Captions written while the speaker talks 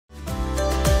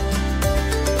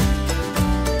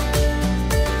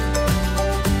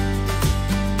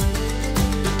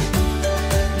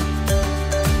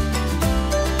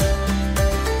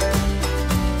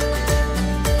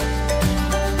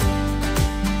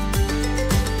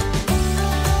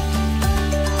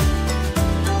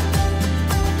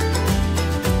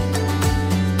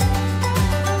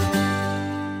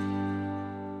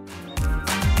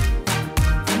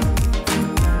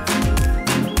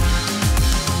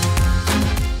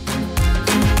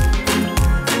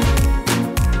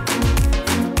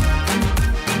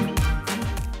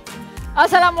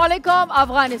السلام علیکم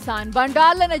افغانستان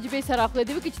بنډار له نجیبې سره خدای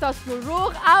دې وکړي چې تاسو ټول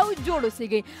روغ او جوړ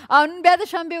اوسئ. او نن بیا د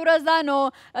شنبې ورځ ده نو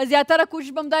زیاتره کوشش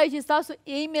به هم دا وي چې ستاسو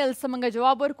ایمیل څه موږ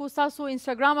جواب ورکړو، ستاسو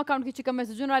انسټاګرام اکاونټ کې چې کوم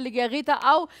میسجونه رالېږي هغې ته،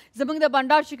 او زموږ د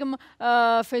بنډار چې کوم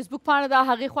فیسبوک پاڼه ده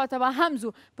هغې خوا ته به هم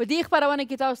ځو. په دې خپرونه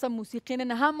کې تاسو ته موسیقي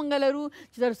نن هم موږ لرو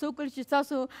چې تر څو کړي چې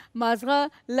ستاسو مازغه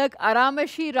لږ ارامه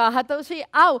شي، راحته شي،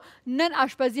 او نن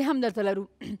اشپزي هم درته لرو.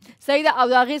 صحیح ده. او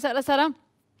د هغې سره سره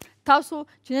تاسو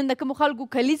چې نن د کومو خلکو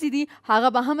کلیزې دي هغه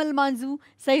به هم لمانځو.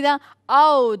 صحیح ده.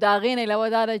 او د هغې نه علاوه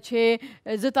دا ده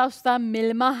چې زه تاسو ته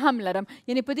میلمه هم لرم.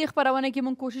 یعنې په دې خپرونه کې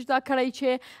موږ کوشش دا کړی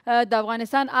چې د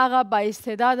افغانستان هغه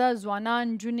بااستعداده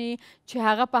ځوانان نجونې چې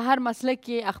هغه په هر مسلک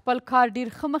کې خپل کار ډېر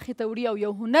ښه مخې ته وړي او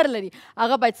یو هنر لري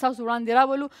هغه باید ستاسو وړاندې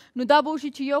راولو. نو دا به وشي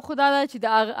چې یو خو دا ده چې د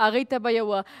هغې ته به یو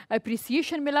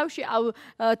اپریسیشن میلاو شي، او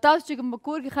تاسو چې کوم په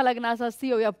کور کې خلک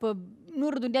ناست او یا په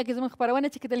نور دنیا کې زموږ خپرونه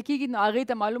چې کتل کېږي نو هغې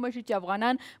ته معلومه شي چې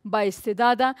افغانان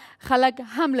بااستعداده خلک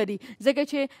هم لري. ځکه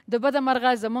چې د بده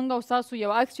مرغه زموږ او ستاسو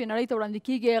یو عکس چې نړۍ ته وړاندې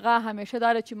کېږي هغه همیشه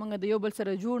دا ده چې موږ د یو بل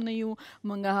سره جوړ نه یو،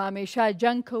 موږ همیشه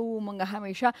جنګ کوو، موږ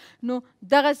همیشه. نو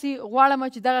دغسې غواړم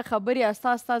چې دغه خبرې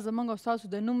استا زموږ او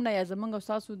ستاسو د نوم نه یا زموږ او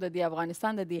ستاسو د دې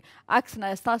افغانستان د دې عکس نه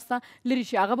استا لرې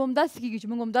شي. هغه به همداسې کېږي چې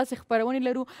موږ همداسې خپرونې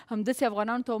لرو، همداسې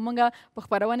افغانانو ته موږ په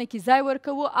خپرونه کې ځای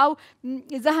ورکوو. او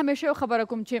زه همیشه یو خبره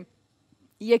کوم چې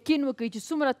یقین وکړئ چې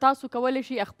څومره تاسو کولی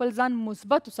شئ خپل ځان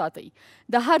مثبت وساتئ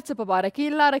د هر څه په باره کې.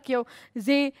 لاره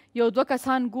کې یو دوه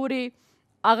کسان ګوري،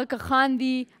 هغه که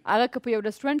خاندي، هغه که په یو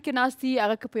رسټورنټ کې ناست دي،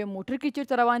 هغه که په یو موټر کې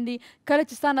چېرته روان دي، کله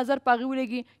چې ستا نظر په هغې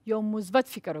ولګي یو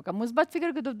مثبت فکر وکړه. مثبت فکر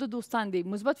کې د دوستان دي،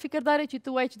 مثبت فکر دا دی چې ته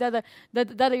وایې چې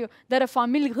دا د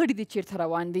فامیل غړي دي چېرته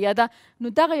روان دي یا دا.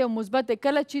 نو دغه یو مثبت دی.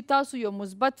 کله چې تاسو یو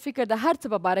مثبت فکر د هر څه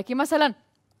په باره کې، مثلا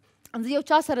زه یو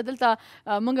چا سره دلته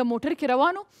موږ موټر کې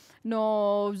روانو، نو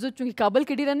زه چونکې کابل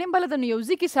کې ډېره نه یم بلده، نو یو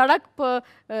ځای کې سړک په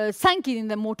څنګ کې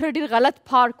د موټر ډېر غلط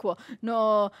پارک و. نو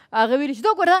هغه ویلي چې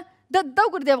دا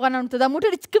وګوره د افغانانو ته دا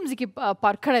موټر کوم ځای کې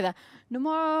پارک کړی ده. نو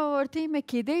ما ورته وایم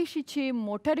کیدای شي چې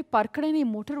موټر یې پارک کړی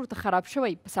نه، موټر ورته خراب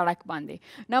شوی په سړک باندې.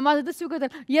 نو ما داسې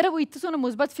وکتل یاره وایي ته څونه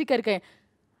مثبت فکر کوې.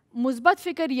 مثبت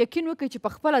فکر یقین وکړئ چې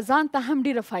په خپله ځان ته هم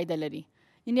ډېره فایده لري.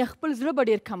 یعنې خپل زړه به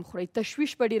ډېر کم خورئ،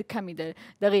 تشویش به ډېر کم وي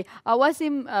دغې. او هسې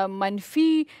منفي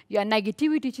یا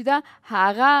نیګیټیویټي چې ده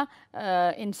هغه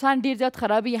انسان ډېر زیات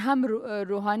خرابوي، هم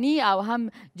روحاني او هم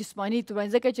جسماني.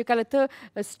 ځکه چې کله ته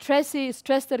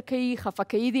سټرس درکوي، خفه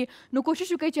کوي دي، نو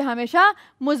کوشش وکړئ چې همیشه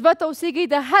مثبت اوسېږئ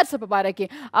د هر څه په باره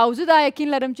کې. او زه دا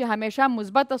یقین لرم چې همیشه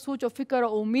مثبته سوچ او فکر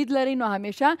او امید لرئ نو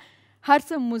همیشه هر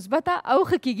څه مثبته او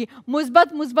ښه کېږي.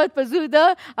 مثبت په زه د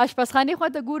اشپزخانې خوا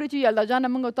ته ګورو چې یلدا جانه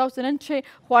موږ او تاسو نن چې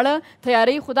خواړه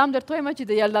تیاروي، خو دا هم درته وایم چې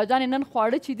د یلدا جانې نن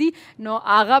خواړه چې دي نو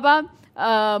هغه به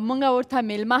موږ ورته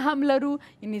میلمه هم لرو.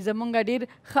 یعنې زموږ ډېر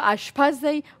ښه اشپز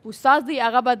دی، استاد دی،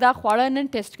 هغه به دا خواړه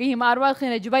نن ټیسټ کوي. ما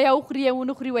ارواخې نجیبه یا وخوري یا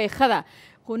ونه خوري وایي ښه ده،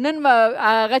 خو نن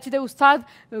هغه چې د استاد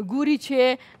ګوري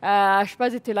چې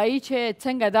اشپز طلایي چې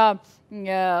څنګه دا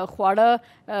خواړه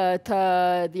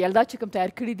د یلدا چې کوم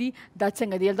تیار کړي دي دا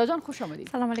څنګه دی. یلدا جان خوش آمدید.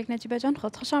 سلام علیکم نجیبه جان،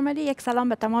 خود خوش آمدید. یک سلام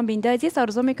به تمام بیننده عزیز.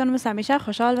 آرزو میکنم مثل همیشه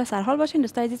خوشحال و سرحال باشین.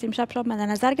 دوستای عزیز امشب شب مد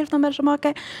نظر گرفتم برای شما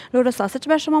که لور ساسج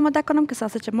برای شما آماده کنم که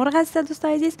ساسج مرغ است.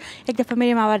 دوستای عزیز یک دفعه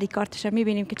میریم اول کارتش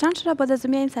میبینیم که چند شده، بعد از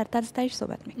میایم سر طرزش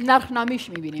صحبت میکنیم.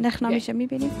 نرخنامه‌اش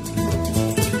میبینیم.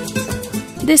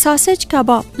 د ساسج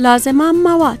کباب لازمه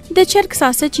مواد: د چرګ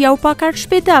ساسج یو پاکټ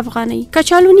 15 افغانۍ،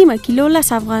 کچالو نیمه کیلو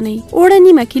 10 افغانۍ، اوړه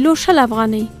نیمه کیلو 20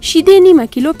 افغانۍ، شیدې نیمه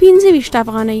کیلو 25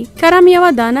 افغانۍ، کرم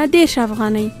یو دانه 10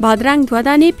 افغانۍ، بادرنګ 2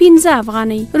 دانې 15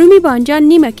 افغانۍ، رومي بانجان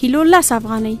نیمه کیلو 10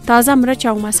 افغانۍ، تازه مرچ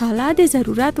او مساله د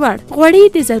ضرورت وړ، غوړي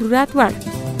د ضرورت وړ.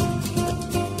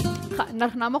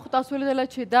 نرخنامه خو تاسو ولیدله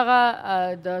چې دغه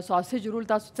د ساسج رول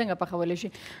تاسو څنګه پخولی شي.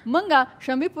 موږ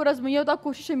شنبې په ورځ مو یو دا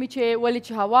کوشش مې چې ولې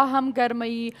چې هوا هم ګرمه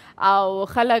او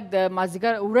خلک د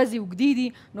مازدیګر ورځې اوږدې دي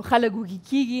نو خلک وږي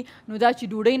کېږي، نو دا چې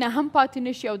ډوډۍ نه هم پاتې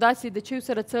نه شي او داسې د چیو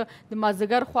سره څه د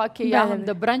مازدیګر خوا کې یا هم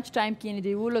د برنچ ټایم کې یعنې د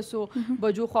 11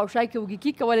 بجو خواوشا کې وږي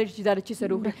کېږي کولی شي چې دا د چی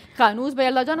سره وخوري. ښه نو اوس به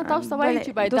یلدا جانه تاسو ته وایي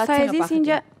چې باید دا څنګه پخه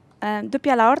کړي. 2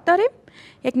 پیاله آرد داریم،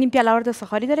 یک نیم پیاله آرد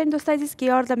سخاری داریم دوستای عزیز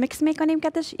که آرد میکس میکنیم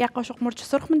کتش. یک قاشق مرچ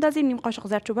سرخ میندازیم، نیم قاشق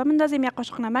زردچوبه میندازیم، یک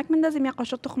قاشق نمک میندازیم، یک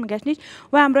قاشق تخم گشنیج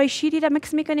و همراه شیری را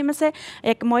میکس میکنیم. مثل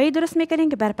یک مایه درست میکنیم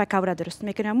که بر پکوړه درست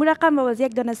میکنیم. اون رقم و از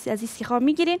یک دانه از این سیخا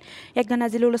میگیرین، یک دانه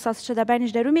از لولو ساس شده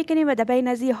بینش درو میکنیم و در بین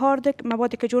از این هارد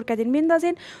موادی که جور کردین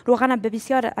میندازین. روغن به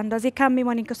بسیار اندازه کم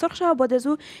میمانین که سرخ شه و بعد از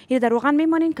او این در روغن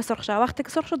میمانین که سرخ شه. وقتی که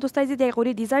سرخ شد دوستای عزیز یک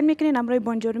قوری دیزاین میکنین همراه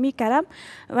بانجورمی کرم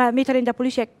و میتونین در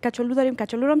پولیش یک کچالو داریم،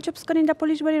 کچالو رو هم چپس کنین در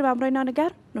پولیش برین و همراه نان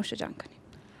گرم نوش جان کنین.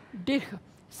 ډېر ښه.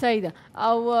 صحیح ده.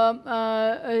 او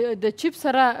د چیپ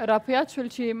سره راپیاد شول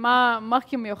چې ما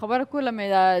مخکې یو خبره کوله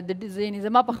مې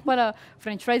زما په خپله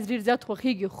فرنچ فرایز ډېر زیات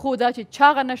خوښېږي خو دا چې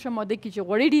چاغه نه شم او دې کې چې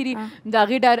غوړي ډېري د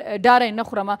هغې ډاره یې نه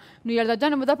خورم. نو یلدا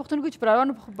جانه مو دا پوښتنه کوي چې په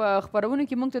روانو خپرونو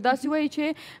کې موږ ته داسې وایي چې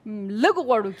لږ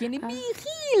غوړو کې یعنې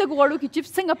بیخي لږ غوړو کې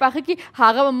چپس څنګه پاخه کړي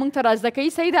هغه به موږ ته را زده کوي.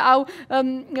 صحیح ده. او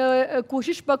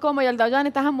کوشش به کوم یلدا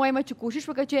جانې ته هم وایم چې کوشش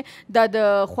وکړه چې دا د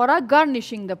خوراک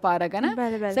ګارنیشینګ دپاره که نه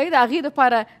صحیح ده هغې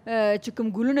دپاره چې کوم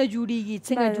ګلونه جوړیږي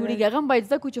څنګه جوړیږي هغه هم باید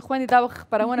زده کړو چې خویندې دا وخت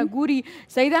خپرونه گوری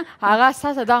صحیح ده هغه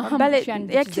اساسا دا هم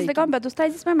یک چیز دیگه به دوستای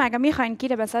عزیز من اگه میخواین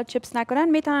که مثلا چپس نکنن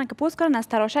میتونن که پوست کنن از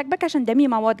تراشک بکشن دمی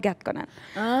مواد گت کنن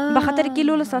به خاطر که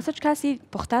لول ساسج کسی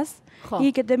پخته است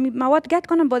این که دمی مواد گت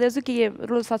کنن بعد از که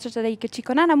رول ساسج دادی که چی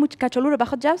کنن امو کچلو رو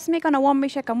بخود جوس میکنن وام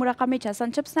میشه که مو رقم میشه اصلا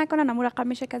چپس نکنن امو رقم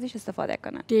میشه که ازش استفاده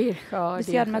کنن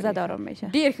بسیار مزه دار میشه.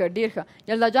 ډیر ښه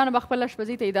یلدا جان بخپل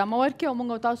شپزی ته ادامه ورکړي او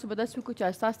موږ تاسو به داسې وکړو چې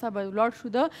اساس ته به ولاړ شو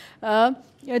د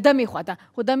دمې خواته.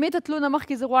 خو دمې ته تلو نه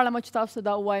مخکې زه غواړم چې تاسو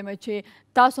دا ووایم چې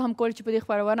تاسو هم کولی چې په دې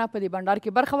خپرونه په دې بنډار کې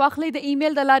برخه واخلئ د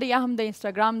ایمیل د لارې یا هم د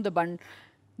انسټاګرام د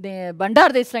بنډار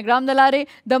د انسټاګرام د لارې.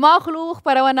 د ماخلو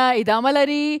خپرونه ادامه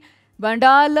لري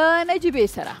بنډار له نجیبې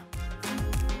سره.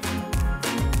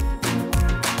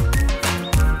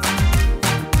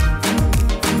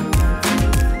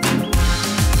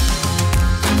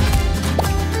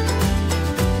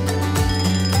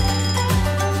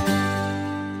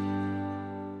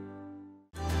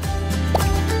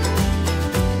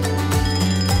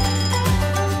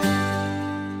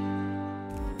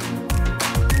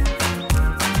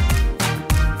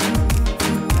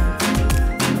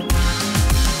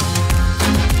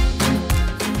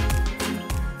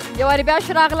 یوارې بیا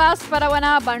ښه راغلاست خپرونه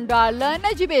بنډار له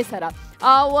نجیبې سره.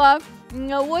 او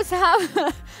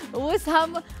اوس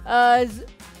هم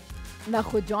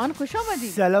نخود جان خوش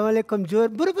آمدید. سلام علیکم جور.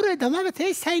 برو ادامه به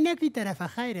تی سعی نکی طرف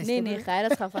خیر است. نه خیر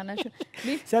است خفه نشو.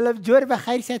 سلام جور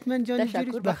بخیر ستمن جان.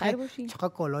 تشکر بخیر باشین. چقدر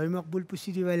کالای مقبول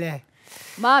پوشیدی ولی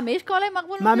ما همیشه کالای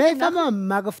مقبول ما میفهمم.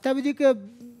 ما گفته بودی که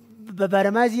به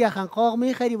برمز یه خنقاق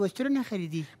میخری باز چرا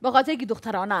نخریدی؟ به خاطر که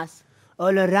دخترانه است.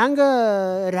 حالا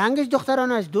رنگش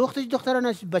دخترانه است دوختش دخترانه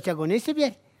است بچگانه است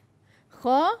بیار.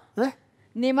 خب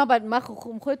نه ما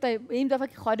خودت این دفعه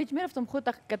که خارج میرفتم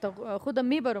خودم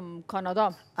میبرم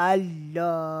کانادا.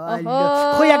 الله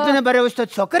خب یک دونه برای استاد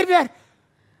شاکر بیار.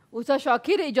 استاد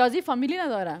شاکر اجازه فامیلی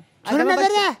نداره. چرا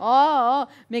نداره؟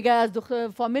 میگه از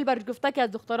فامیل برش گفته که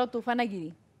از دخترها توفه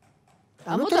نگیری.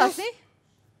 اما تو هستی؟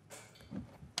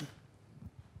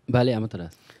 بله اما تو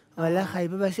هست. والله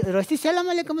خیبه بس راستی سلام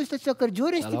علیکم استاد شاکر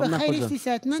جور استی بخیر استی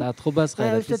صحتمند. صحت خوب است خیر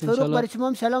است استاد فاروق برای شما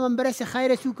هم سلامم برسه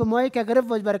خیر است که مایی که گرفت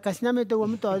باز برای کس نمیده و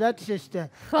متعاداتش است.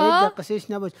 این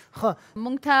قصهش نباش. خب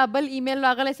مونږ ته بل ایمیل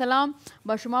راغلی سلام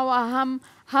با شما و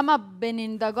همه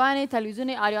بینندگان تلویزیون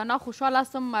آریانا خوشحال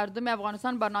هستم مردم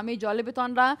افغانستان برنامه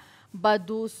جالبتان را با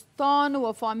دوستان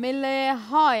و فامیل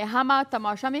های همه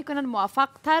تماشا میکنن موفق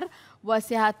تر و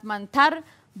صحتمندتر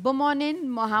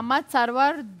بمانین. محمد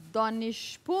سرور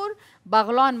دانشپور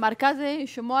بغلان مرکز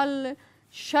شمال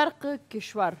شرق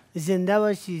کشور. زنده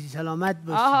باشی سلامت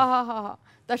باشی.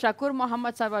 تشکر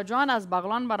محمد سرور جان از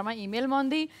بغلان برای من ایمیل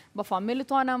ماندی. با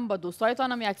فامیلتانم با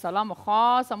دوستایتانم یک سلام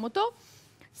خاص متو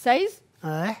سیز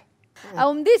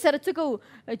او دې سره څه کوو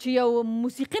چې یو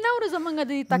موسیقي نورو زمونږ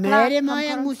د تکرار میره ما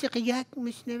یک موسیقیت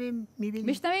میشنویم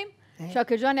میشنویم.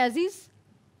 شاکر جان عزیز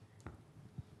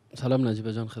سلام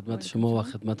نجیبه جان خدمت شما و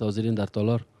خدمت حاضرین در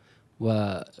تالار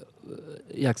و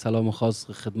یک سلام خاص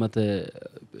خدمت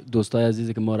دوستای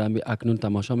عزیزی که ما را اکنون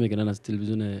تماشا میکنن از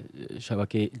تلویزیون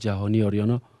شبکه جهانی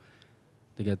آریانا.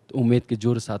 دیگه امید که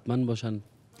جور صحتمند باشن.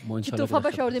 که توفه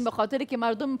بشوردیم به خاطر که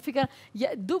مردم فکر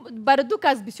برای دو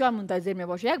کس بسیار منتظر می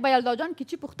باشه. یک برای یلدا جان که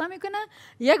چی پخته میکنه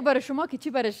یک برای شما که چی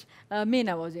برش می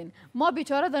نوازین. ما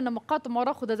بیچاره در نمقات ما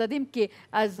را خود زدیم که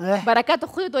از برکت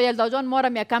خودت و یلدا جان ما را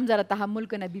یکم ذره تحمل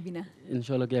کنه ببینه. ان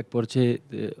شاء الله که یک پارچه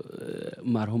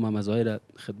مرحوم مزایر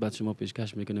خدمت شما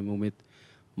پیشکش میکنیم. امید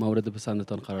مورد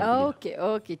پسندتان قرار بگیره.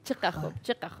 اوکی چقدر خوب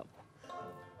چقدر خوب.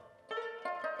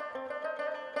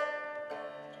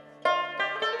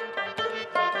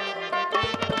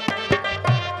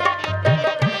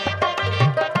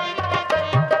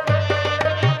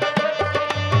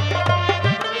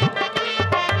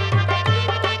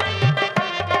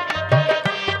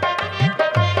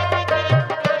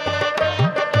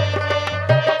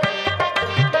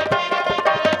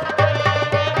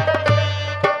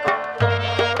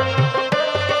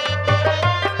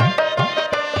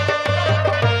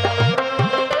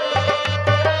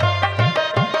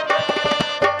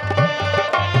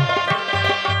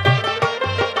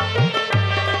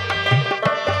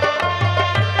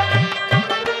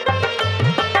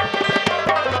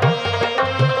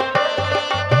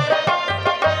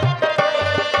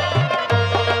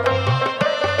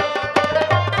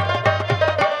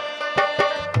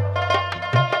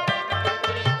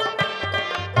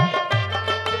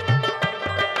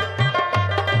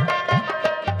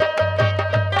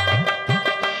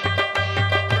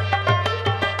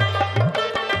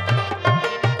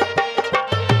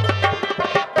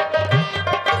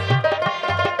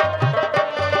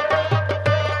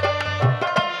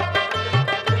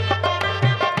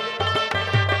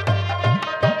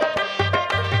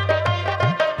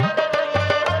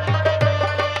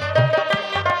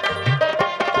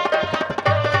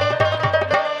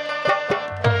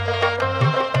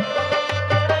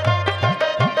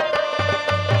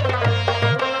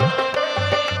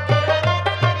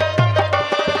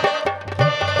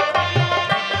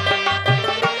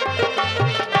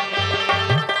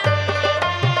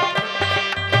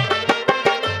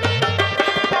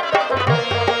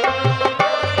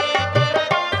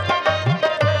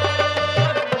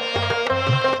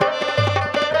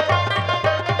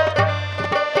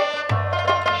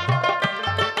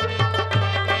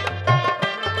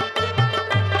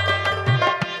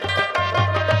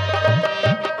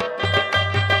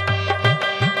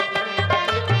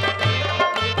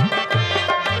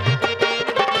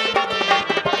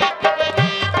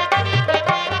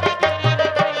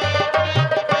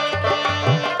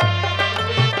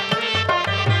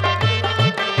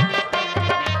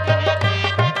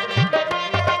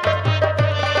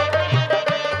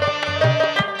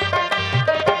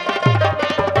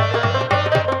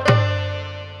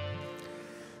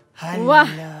 واه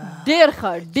ډیر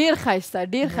ښه ډیر ښایسته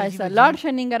ډیر ښایسته لاړ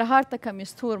شه ننګرهار ته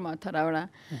کمیستور ما ته راوړه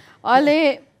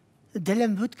آله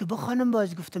دلم بود که بخوانم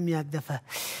باز گفتم یک دفعه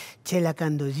چلک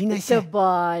اندازی نشه تو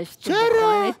باش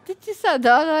چرا؟ تو چی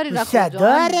صدا داری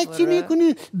صدا را چی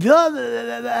میکنی؟ بیا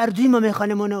اردوی ما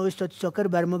میخوانه مانه استاد ساکر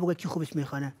بر ما بگو کی خوبش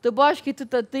میخوانه تو باش که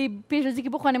تو پیش از اینکه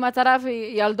بخوانی ما طرف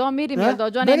یلدا میریم یلدا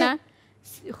جان نه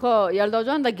خب یلدا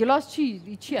جان در گلاس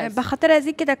چی هست؟ به خاطر از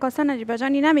اینکه در کاسه نجیبه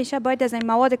جانی نمیشه باید از این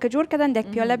مواد که جور کردن یک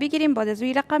پیاله بگیریم بعد از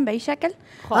این رقم به این شکل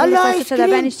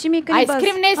آیسکریم چی میکنی؟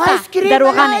 آیسکریم نیست در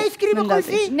روغن آیسکریم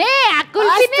کلفی نه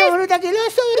کلفی نیست در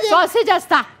گلاس آورده ساسج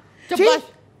هسته چی؟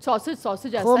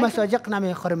 ساسج خب هسته مساجق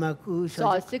نمیخورم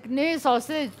ساسج نه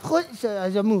ساسج خود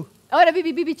از امو آره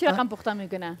بی چی رقم پخته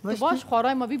میکنه تو باش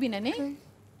خوارای ما ببینه نه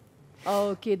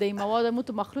اوکی دی مواد مو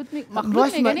تو مخلوط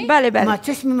میگنی بله ما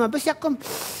چشم ما بس یکم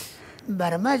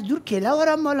برام از دور کلا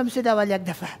ورم مالم سه اول یک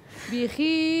دفعه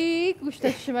بیخی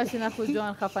گوشت شمسی نخود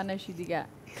جان خفه نشی دیگه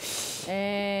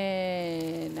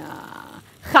نه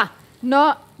خب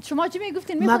نه شما چی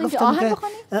میگفتین میخوانید که آهنگ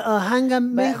بخوانید آهنگم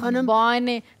میخوانم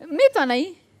بانه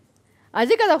میتونی از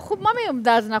این که خوب ما میگم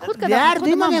درز نخود که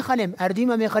اردوی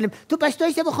ما میخوانم تو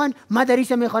پشتایش بخوان ما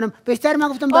دریس میخوانم پیشتر ما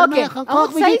گفتم بر ما خان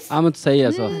کاخ بگی اما تو صحیح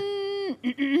است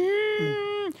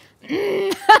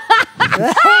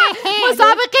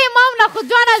مسابقه ما نخود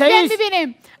جان از بین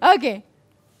ببینیم اوکی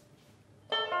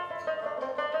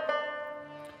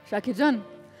شاکر جان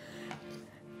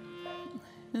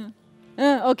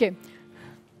اوکی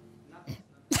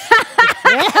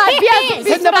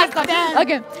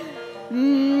اوکی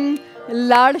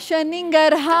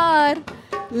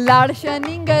لاړ شه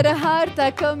ننګرهار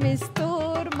ته کمیستور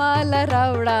مال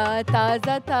راوړه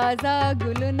تازه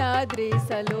ګلونه درې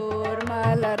څلور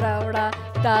مال راوړه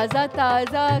تازه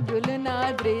ګلونه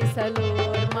درې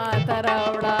څلور ما ته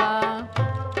راوړه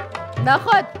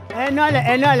نخود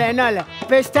ناله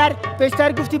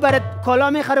پیشتر گفتی برات کالا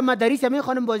میخرم ما دریس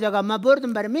میخوانم باز اگه ما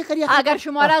بردم برای میخری اگر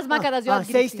شماره از من که از یاد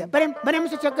گرفتی بریم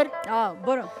موسیقی چکر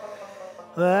برو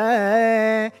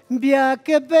بیا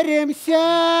که بریم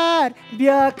شهر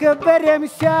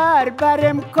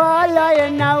بریم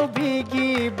کالای نو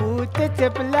بیگی بوت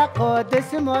چپلق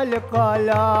دسمال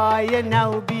کالای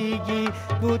نو بیگی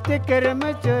بوت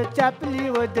کرمچ چپلی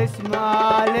و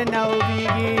دسمال نو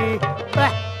بیگی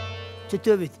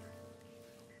چطور بید؟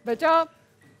 بچه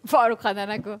فاروق خنده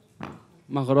نکو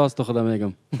من راست خدا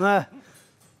میگم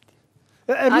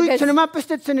روی چنه من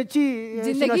پشتت سنه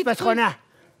چی سناش پس خانه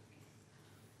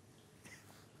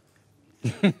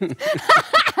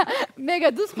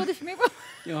میگه دوست خودش میگه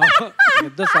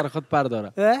دو سر خود پر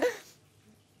داره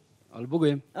حالا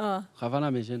بگویم خفه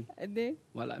نمیشین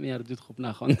والا می اردوید خوب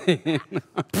نخوانده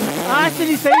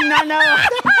اصلی صحیح نه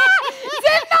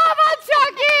زنداباد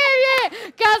شاکر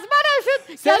که از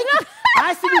من شد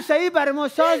اصلی صحیح بر ما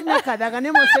ساز نکد اگر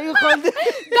نه ما صحیح خونده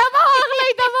دماغ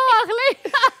اغلی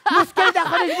مشکل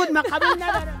داخلش بود من قبول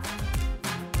ندارم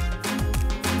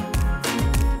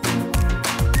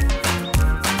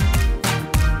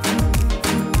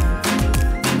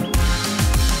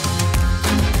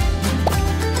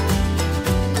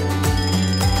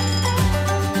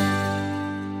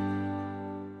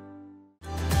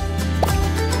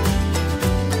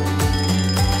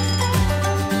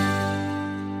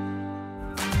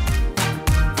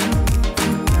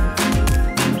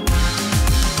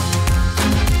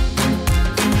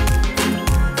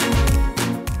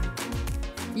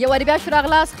یو وری بیا شو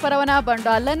راغلاست خپرونه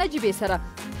بنډار له نجیبې سره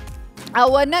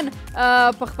او نن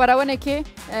په خپرونه کې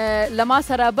له ما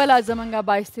سره بله زموږ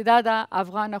بااستعداده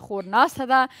افغانه خور ناسته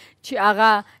ده چې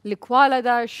هغه لیکواله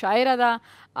ده شاعره ده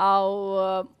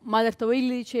او ما درته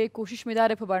ویلي چې کوشش مې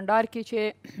داره په بنډار کې چې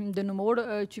د نوموړ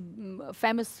چې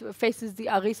فیمس فیسز دي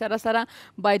هغې سره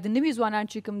باید نوي ځوانان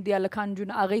چې کوم دي هلکان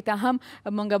جون هغې ته هم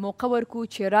موږ موقع ورکړو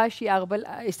چې راشي هغه بل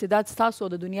استعداد ستاسو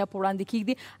د دنیا په وړاندې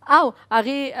کیږدي او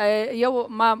هغې یو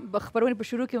ما خپرونې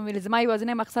په شروع کې ویل زما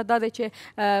یوازینی مقصد دا دی چې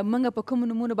موږ په کومو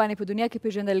نومونو باندې په دنیا کې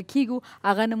پیژندل کیږو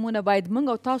هغه نومونه باید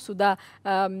موږ او تاسو دا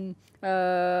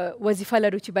وظیفه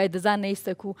لرو چې باید د ځان نه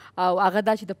ایسته کړو او هغه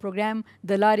دا چې د پروګرام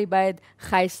د لارې باید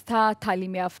ښایسته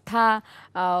تعلیم یافته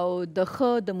او د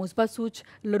ښه د مثبت سوچ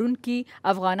لرونکي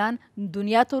افغانان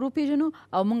دنیا ته وروپېژنو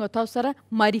او موږ او تاسو سره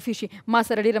معرفي شي ما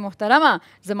سره ډېره محترمه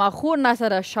زما خور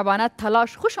ناصره شبانه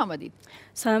تلاش خوش آمدید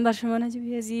سلام بر شما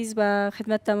نجیبی عزیز و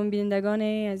خدمت تمام بینندگان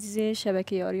عزیز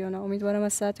شبکه آریانا امیدوارم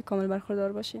از صحت کامل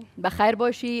برخوردار باشین بخیر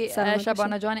باشی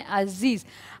شبانه جان عزیز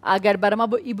اگر بر ما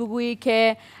بگویی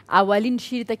که اولین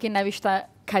شعری که نوشته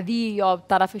کدی یا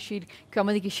طرف شعر که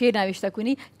آمدی که شعر نوشته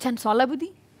کنی چند ساله بودی؟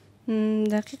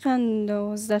 دقیقا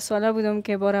 12 ساله بودم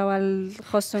که بار اول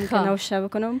خواستم که نوشته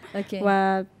بکنم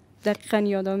و دقیقا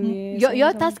یادم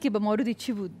یا تاست که به مورد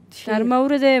چی بود؟ در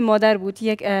مورد مادر بود.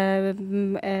 یک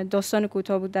داستان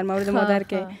کوتاه بود در مورد مادر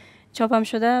که چاپ هم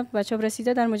شده و چاپ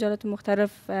رسیده در مجلات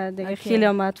مختلف دیگه. خیلی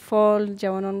هم اطفال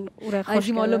جوانان او را خوش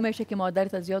کرده. معلوم میشه که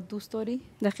مادرت از زیاد دوست داری؟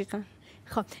 دقیقا.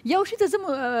 خب یو شی ته زه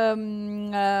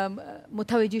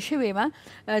متوجه شویم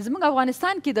زموږ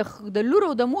افغانستان کې د لور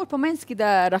او د مور په منځ کې د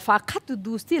رفاقت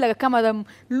دوستي لکه کمه د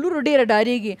لور ډیره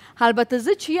ډاریږي. البته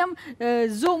زه چې یم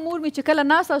زه مور مې چې کله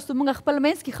ناست استو موږ خپل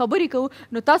منځ کې خبرې کوو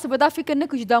نو تاسو به دا فکر نه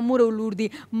کوئ چې دا مور او لور دي.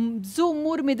 زه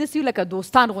مور مې داسې یو لکه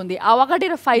دوستان غوندې او هغه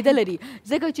ډیره فایده لري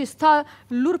ځکه چې ستا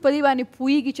لور په دې باندې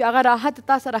پوهیږي چې هغه راحت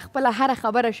تا سره خپله هره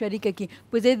خبره شریکه کړي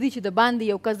په ځای دي چې د باندې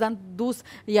یو کس ځان دوست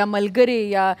یا ملګری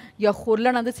یا خور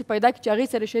لړنه داسې پیدا کړي چې هغې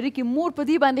سره شریکي. مور په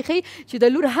دې باندې ښیي چې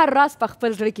د لور هر راز په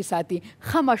خپل زړه کې ساتي،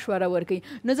 ښه مشوره ورکوي.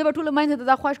 نو زه به ټولو میندو ته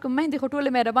دا خواهش کوم میندې خو ټولې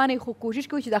مهربانې خو کوشش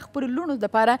کوي چې د خپلو لوڼو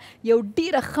دپاره یو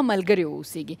ډېره ښه ملګرې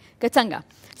واوسېږي که څنګه.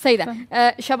 صحیح ده.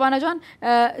 شبانه جان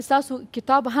ستاسو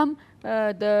کتاب هم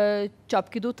د چاپ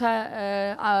کېدو ته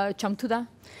چمتو ده؟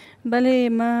 بله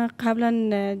ما قبلا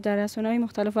در رسانه‌های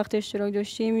مختلف وقت اشتراک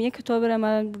داشتیم. یک کتاب را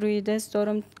من روی دست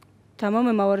دارم،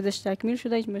 تمام مواردش تکمیل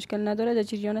شده، هیچ مشکل نداره، در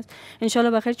جریان است.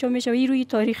 انشالله بخیر چاپ میشه. و این روی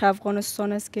تاریخ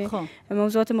افغانستان است که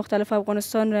موضوعات مختلف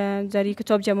افغانستان در این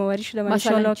کتاب جمع آوری شده و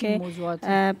انشالله که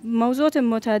موضوعات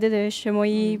متعدد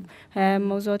اجتماعی،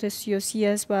 موضوعات سیاسی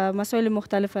است و مسائل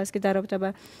مختلف است که در رابطه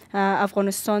با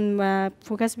افغانستان و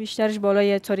فوکس بیشترش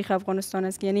بالای تاریخ افغانستان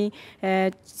است، یعنی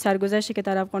سرگذشتی که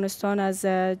در افغانستان از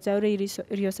دوره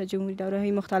ریاست جمهوری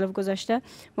دوره‌های مختلف گذشته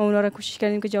ما اونا را کوشش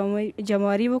کردیم که جمع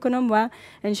آوری بکنم و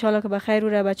انشالله که بخیر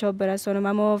رو به چاپ برسانم.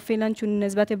 اما فعلا چون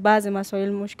نسبت بعض مسائل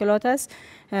مشکلات است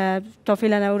تا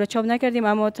فعلا او را چاپ نکردیم،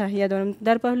 اما تهیه دارم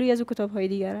در پهلوی از او کتاب‌های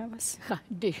دیگر هم است.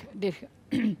 ډېر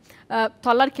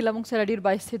تالار کې له موږ سره ډېر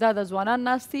بااستعداده ځوانان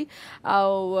ناست دي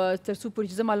او تر څو پورې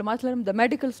چې زه معلومات لرم د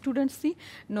میډیکل سټوډنټس دي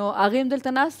نو هغې هم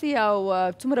دلته ناست دي او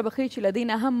څومره به ښه چې له دې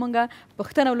نه هم موږ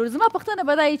پوښتنه ولرو. زما پوښتنه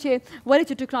به دا وي چې ولې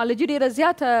چې ټکنالوژي ډېره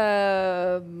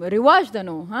زیاته رواج ده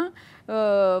نو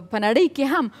په نړۍ کې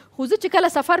هم، خو زه چې کله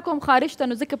سفر کوم خارج ته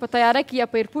نو ځکه په طیاره کې یا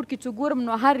په ایرپورټ کې څوک ګورم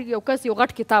نو هر یو کس یو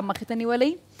غټ کتاب مخې ته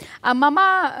نیولی. اما ما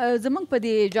زموږ په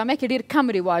دې جامعه کې ډېر کم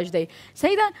رواج دی.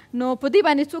 صحیح ده. نو په دې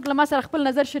باندې څوک له ما سره خپل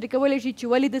نظر شریکولی شي چې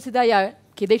ولې داسې ده یا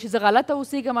کیدای شي زه غلطه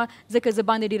اوسېږم ځکه زه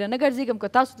باندې ډېره نه ګرځېږم. که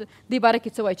تاسو دې باره کې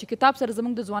څه وایي چې کتاب سره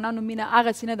زموږ د ځوانانو مینه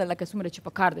هغسې نه ده لکه څومره چې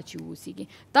په کار ده چې واوسېږي.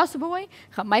 تاسو به وایي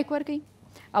ښه مایک ورکوئ،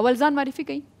 اول ځان معرفي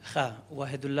کوئ. ښه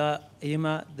واحد الله یم،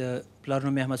 د پلار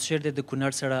نوم احمد شیر دی، د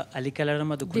کونړ سره الیکه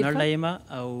لرم، د کونړ نه یم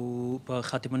او په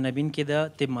خاتم النبین کې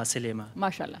د طب محصل یم.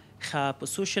 ماشاءالله. ښه په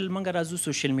سوشل موږ راځو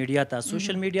سوشل میډیا ته.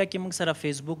 سوشل میډیا کې موږ سره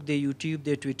فیسبوک دی، یوټیوب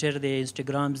دی، ټویټر دی،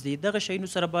 انسټاګرامز دی. دغه شیانو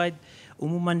سره باید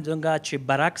عموما څنګه چې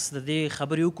برعکس د دې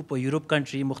خبرې وکړو په یوروپ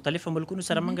کنټري مختلفو ملکونو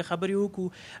سره موږ خبرې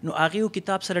وکړو نو هغې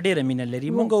کتاب سره ډېره مینه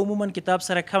لري. موږ عموما کتاب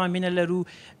سره کمه مینه لرو.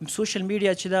 سوشل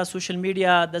میډیا چې دا سوشل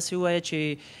میډیا داسې ووایه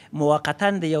چې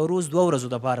موقتا د یو روز دوه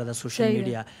ورځو دپاره د سوشل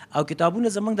میډیا او کتابونه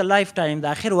زموږ د لایف ټایم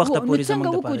د آخر وخته پورې زموږ دپاره دي. نو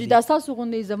څنګه وکړو چې دا ستاسو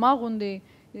غوندې زما غوندې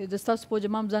د ستاسو په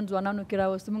جمام ځان ځوانانو کې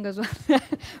راوستو؟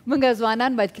 موږ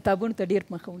ځوانان باید کتابونو ته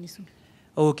ډېر مخه ونیسو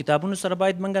او کتابونو سره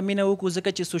باید موږ مینه وکړو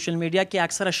ځکه چې سوشل میډیا کې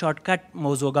اکثره شارټ کټ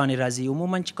موضوعګانې راځي.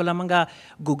 عموما چې کله موږ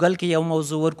ګوګل کې یو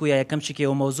موضوع ورکو یا کوم شي کې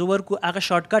یو موضوع ورکو هغه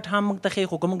شارټ کټ هم موږ ته ښیي،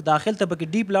 خو که موږ داخل ته پکې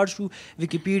ډیپ لاړ شو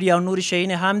ویکیپیډیا او نورې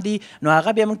شیانې هم دي نو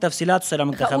هغه بیا موږ تفصیلاتو سره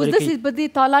موږ ته خبرې کوي. اوس داسې په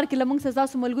دې تالار کې له موږ سره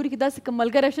ستاسو ملګري کې داسې کوم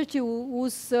ملګری شته چې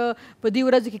اوس په دې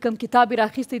ورځو کې کوم کتاب یې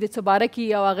راخیستی د څه باره کې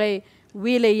او هغه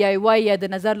ویلی یا وایي یا د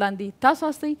نظر لاندې تاسو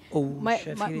هستئ؟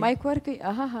 مایک ورکوئ.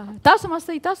 تاسو هم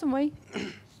هستئ؟ تاسو هم وایي؟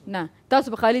 نه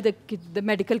تاسو به خالي د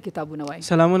میډیکل کتابونه وایي.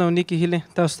 سلامونه او نیکې هیلې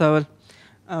تاسو ته اول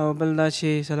او بل دا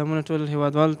چې سلامونه ټول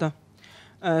هیوادوالو ته.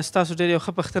 ستاسو ډېر یو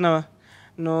ښه پوښتنه وه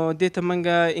نو دې ته موږ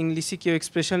انګلیسي کې یو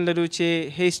ایکسپریشن لرو چې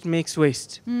هیسټ میکس ویسټ.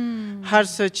 هر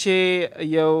څه چې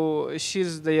یو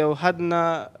شیز د یو حد نه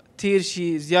تیر شي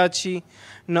زیات شي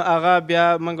نو هغه بیا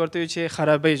موږ ورته وایو چې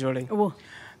خرابۍ جوړوي.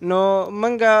 نو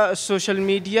موږ سوشل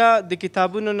میډیا د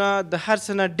کتابونو نه د هر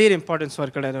څه نه ډېر امپورټنس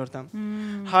ورکړی دی ورته.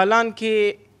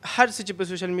 حالانکې هر څه چې په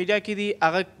سوشل میډیا کې دي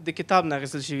هغه د کتاب نه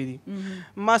اخیستل شوي دي.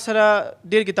 ما سره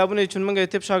ډېر کتابونه دي چې موږ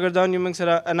د طب شاګردان یو، موږ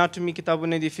سره اناټومي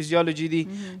کتابونه دي، فزیولوجي دي،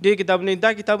 ډېر کتابونه دي.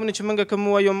 دا کتابونه چې موږ کوم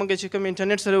وایو موږ چې کوم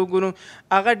انټرنیټ سره وګورو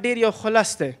هغه ډېر یو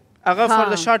خلاص دی، هغه فور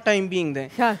د شارټ ټایم بینګ دی.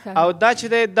 او دا چې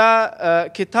دی دا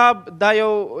کتاب دا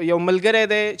یو ملګری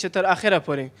دی چې تر اخره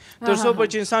پورې تر څو پورې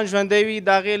چې انسان ژوندی وي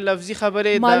د هغې لفظي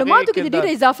خبرې معلوماتو کې د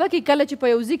ډېره اضافه کې کله چې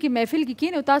په یو ځای کې محفل کې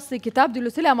کښېنئ او تاسو کتاب د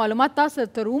لوستلي معلومات تاسو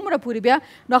تر عمره پورې بیا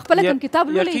نو خپله کوم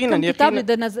کتاب لولئ، کوم کتاب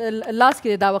د لاس کې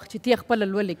دی دا وخت چې تی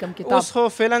خپله لولئ کوم کتاب؟ اوس خو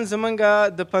فعلا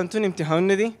زموږ د پوهنتون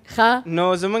امتحانونه دي نو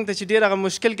زموږ ته چې ډېر هغه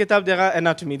مشکل کتاب دی هغه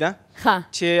اناټومي ده.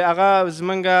 چې هغه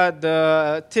زمونږ د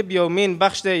طب یو مین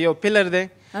بخش دی، یو پیلر دی،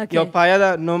 یو پایه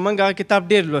ده. نو موږ هغه کتاب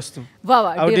ډېر لوستو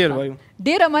او ډېر وایو.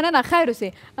 ډیره مننه، خیر اوسې.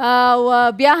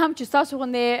 او بیا هم چې ستاسو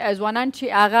غوندې ځوانان چې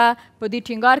هغه په دې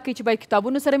ټینګار کوي چې باید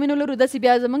کتابونو سره مینه ولرو، داسې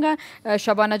بیا زموږ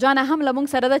شبانه جان هم له موږ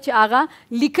سره ده چې هغه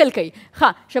لیکل کوي.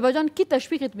 شبانه جان کی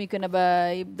تشویقت میکنه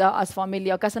به از فامیل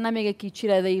یا کسی نمیگه که چی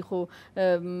رده ای؟ خو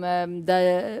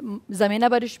زمینه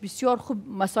برش بسیار خوب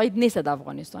مساعد نیست در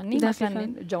افغانستان. نی مثلا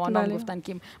جوانان گفتن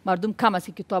که مردم کم است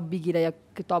که کتاب بگیره یا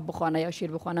کتاب بخونه یا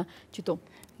شعر بخونه. چطور؟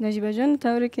 نجیبه جان،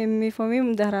 طوری که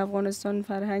میفهمیم در افغانستان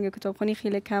فرهنگ کتابخوانی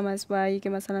خیلی کم است و ای که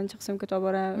مثلا چه قسم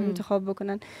کتابا را انتخاب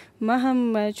بکنن. ما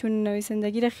هم چون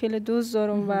نویسندگی را خیلی دوست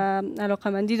دارم و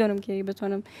علاقه‌مندی دارم که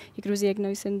بتونم یک روز یک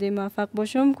نویسنده موفق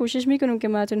باشم، کوشش میکنم که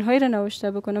متن‌های را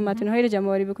نوشته بکنم، متن‌های را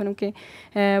جمع‌آوری بکنم که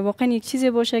واقعا یک چیزی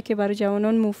باشه که برای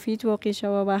جوانان مفید واقع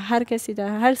شود و هر کسی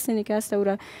در هر سنی که است او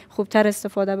را خوبتر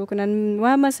استفاده بکنن.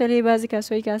 و مسئله بعضی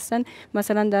کسایی که هستن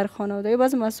مثلا در خانواده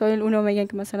بعضی مسائل اونا میگن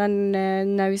که مثلا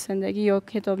نویسندگی یا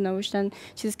کتاب نوشتن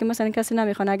چیزی که مثلا کسی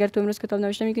نمیخوانه، اگر تو امروز کتاب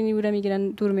نوشته میکنی او را میگیرن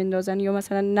دور میندازن یا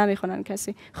مثلا نمیخوانن،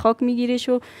 کسی خاک میگیرش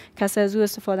و کسی از او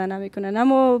استفاده نمیکنن.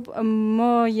 اما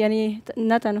ما یعنی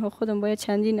نه تنها خودم، باید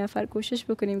چندین نفر کوشش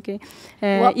بکنیم که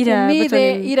امید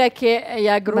ایره که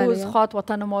یک روز خاط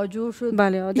وطن ما جور شد.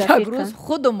 یک روز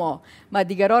خود ما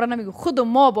دیگرها را نمیگم، خود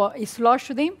ما با اصلاح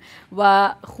شدیم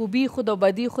و خوبی خود و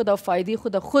بدی خود و فایده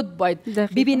خود باید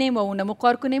ببینیم و اونمو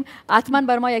کار کنیم. حتما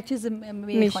بر ما یک چیز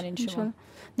میخوانین شما.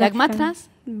 یک متن است؟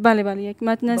 بله یک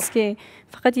متن است که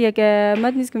فقط یک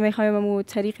متن نیست که میخوایم امو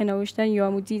طریق نوشتن یا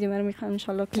امو دید من میخوایم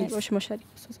انشالله که با شما شریک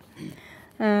بسازم.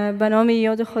 به نام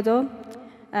یاد خدا.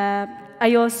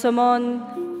 ای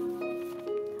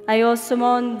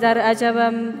آسمان در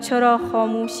عجبم چرا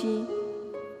خاموشی؟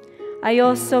 ای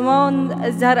آسمان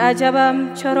در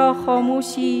عجبم چرا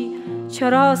خاموشی؟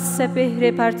 چرا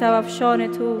سپهر پرتو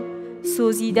افشان تو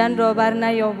سوزیدن را بر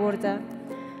نیاورده؟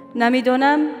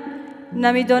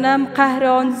 نمیدانم قهر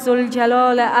آن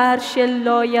ذوالجلال عرش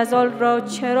لایزال را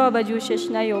چرا به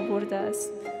جوشش نیاورده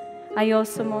است. ای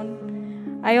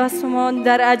آسمان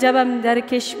در عجبم در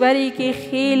کشوری که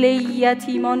خیلی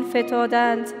یتیمان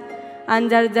فتادند،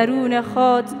 اندر درون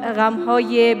خاک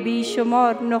غمهای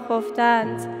بیشمار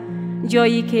نخفتند،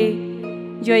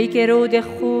 جایی که رود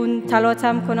خون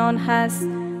تلاطم کنان هست،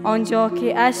 آنجا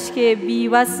که اشک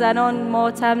بیوس زنان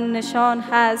ماتم نشان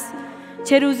هست.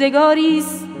 چه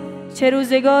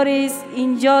روزگاری است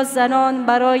اینجا زنان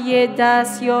برای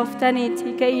دست یافتن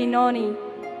تیکه نانی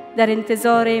در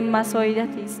انتظار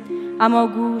مساعدتی است، اما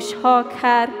گوش ها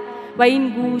کر و این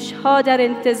گوش ها در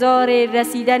انتظار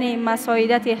رسیدن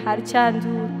مساعدت هرچند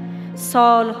دور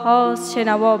سال هاست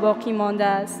شنوا باقی مانده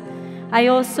است. ای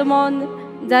آسمان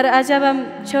در عجبم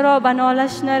چرا به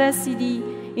نالش نرسیدی؟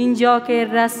 اینجا که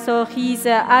رستاخیز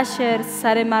عشر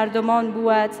سر مردمان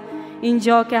بود،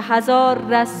 اینجا که هزار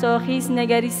رستاخیز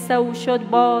نگریسته و شد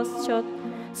باز شد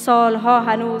سالها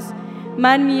هنوز،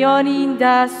 من میان این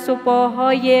دست و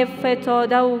پاهای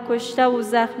فتاده و کشته و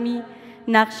زخمی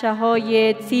نقشه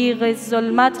های تیغ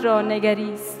ظلمت را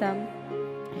نگریستم.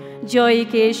 جایی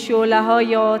که شعله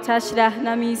های آتش ره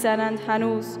نمیزنند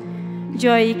هنوز،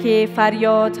 جایی که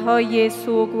فریادهای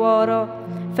سوگوارا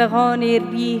فغان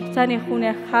ریختن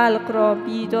خون خلق را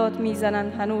بیداد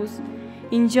میزنند هنوز.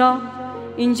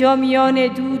 اینجا میان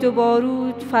دود و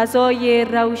بارود فضای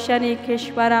روشن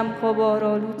کشورم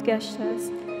غبارآلود گشته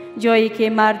است، جایی که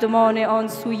مردمان آن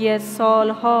سوی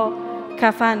سالها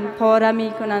کفن پاره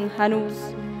می کنند هنوز.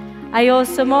 ای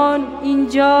آسمان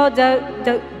اینجا در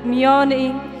میان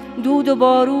این دود و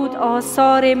بارود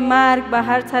آثار مرگ به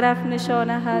هر طرف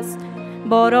نشانه هست،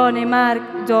 باران مرگ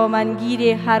دامنگیر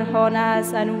هر خانه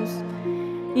است هنوز.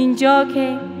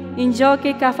 اینجا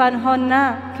که کفنها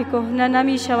نه که کهنه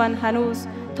نمی شوند هنوز،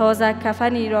 تازه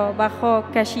کفنی را به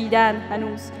خاک کشیدن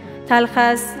هنوز. تلخ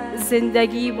است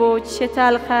زندگی و چه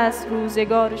تلخ است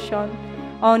روزگارشان،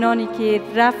 آنانی که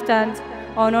رفتند،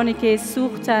 آنانی که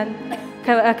سوختند،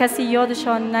 کسی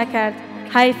یادشان نکرد.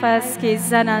 حیف است که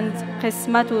زنند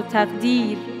قسمت و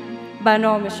تقدیر به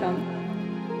نامشان.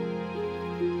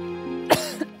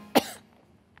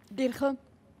 ډیر ښه،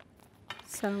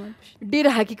 سلامت باشید. ډیر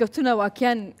حقیقتونه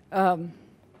واقعا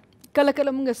کله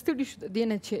کله موږ ستړي شو د دې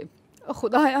نه چې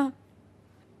خدایا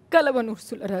کله به نور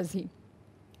سوله راځي،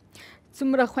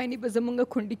 څومره خویندې به زموږ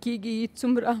کونډې کېږي،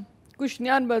 څومره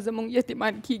کوچنیان به زموږ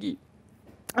یتیمان کېږي،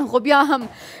 خو بیا هم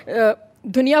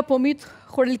دنیا په امید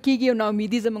خوړل کېږي او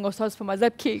ناامیدي زموږ استاد په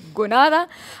مذهب کې ګناه ده.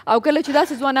 او کله چې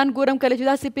داسې ځوانان ګورم، کله چې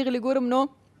داسې پیغلې ګورم، نو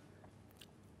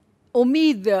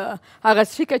امید هغه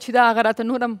فکر چې دا هغه راته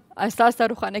نور هم احساس ته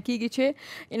روښانه کېږي چې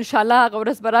انشاءالله هغه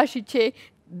ورځ به راشي چې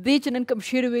دې چې نن کوم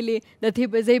شعر ویلې د دې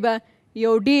په ځای به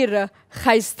یو ډیر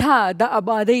ښایسته د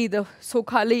آبادۍ د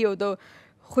سوکالۍ او د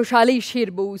خوشحالۍ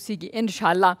شیر به اوسیږي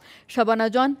انشاءالله. شبانه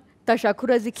جان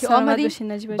تشکر از اینکه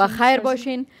آمدین. بخیر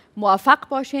باشین، موفق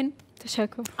باشین.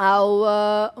 تشکر. او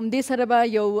همدې سره به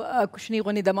یو کوچنۍ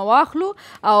غونې دمه واخلو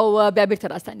او بیا بیرته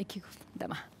راستانه کیږو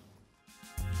دمه.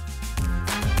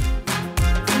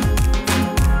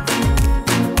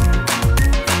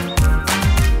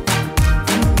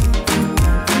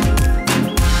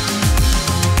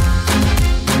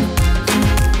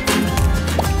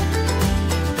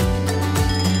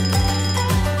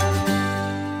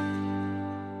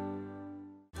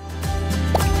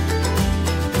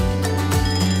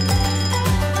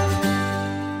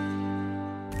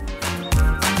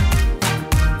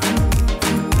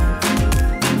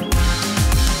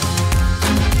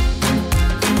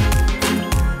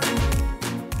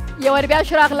 یو ور بیا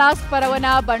شراغ لاس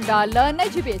خپرونه بنډار له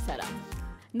نجیبې سره.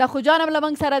 نخو جان هم له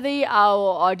موږ سره دی او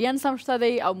آډینس هم شته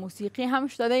دی او موسیقی هم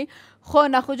شته دی. خو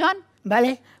نخو جان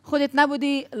بله خودت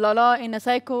نبودی، لالا این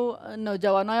سعی کو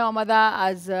نوجوانای آمده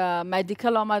از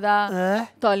مدیکل آمده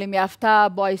تعلیم یافته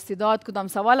با استعداد کدام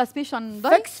سوال از پیشان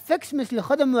داری؟ فکس مثل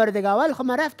خود مورد اول خب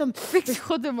من رفتم فکس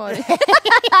خود مورد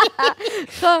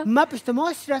ما پشت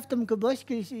ماش رفتم که باش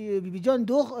که بی جان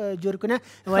دوغ جور کنه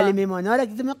ولی میمانا را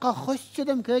دیدم خوش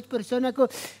شدم که هیچ پرسانه که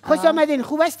خوش آمدین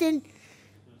خوب هستین؟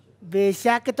 به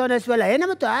شکتان است ولی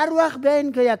اینم تو هر وقت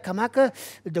بیاین که یک کمک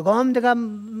دگام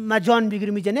ما جان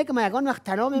بگیرم اینجا نه که ما یکان وقت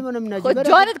تنها میمونم نجیبه خود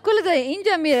جانت کل ده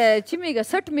اینجا میره چی میگه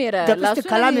سٹ میره در پشت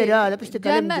کلم میره در پشت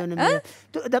کلم جانم میره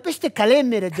در پشت کلم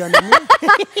میره جانم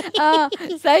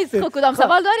سعید خود کدام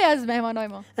سوال داری از مهمانای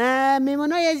ما؟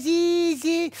 مهمانای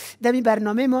عزیزی در این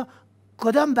برنامه ما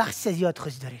کدام بخش زیاد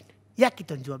خوش دارین؟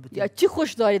 یکیتون جواب بدین. یا چی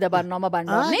خوش داری در برنامه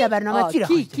بندار؟ در برنامه چی را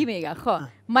خوش دارین؟ کی میگه؟ خواه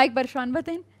مایک برشان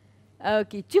بدین.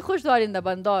 اوکی چی خوش دارین در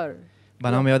بندار؟ به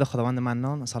نام یاد خداوند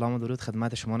منان. سلام و درود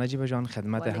خدمت شما نجیبه جان،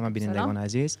 خدمت همه بینندگان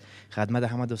عزیز، خدمت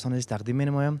همه دوستان عزیز تقدیم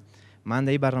می‌نمایم. من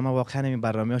در این برنامه واقعا این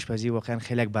برنامه آشپزی واقعا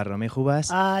خیلی یک برنامه خوب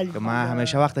است که من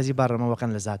همیشه وقت از این برنامه واقعا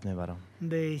لذت میبرم.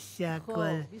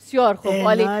 بسیار خوب.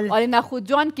 عالی نخود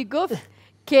جان که گفت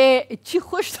که چی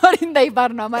خوش دارین در این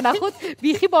برنامه، نخود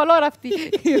بیخی بالا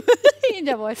رفتی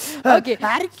اینجا باش. اوکی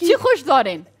چی خوش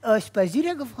دارین؟ آشپزی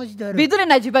را گفت خوش دارم. بدون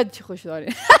نجیبه چی خوش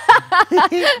دارین؟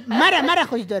 مرا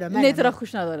خوش دارم. نه تو را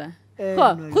خوش نداره.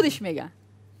 خودش میگه.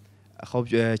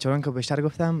 خب چون که بیشتر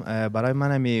گفتم برای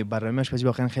من هم برنامه آشپزی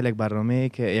واقعا خیلی یک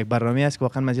برنامه است که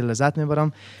واقعا من لذت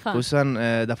میبرم. خصوصا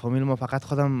در فامیل ما فقط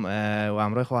خودم و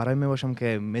همراه خواهرام میباشم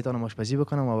که میتونم آشپزی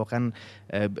بکنم و واقعا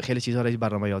خیلی چیزها را از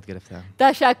برنامه یاد گرفتم.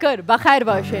 تشکر، بخیر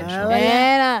باشین.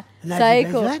 نه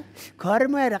سعی کن. کار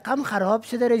ما رقم خراب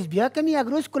شده رئیس بیا کمی یک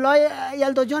روز کلاه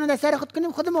یلدا جان در سر خود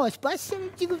کنیم خودم آشپز شیم.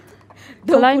 چی گفت؟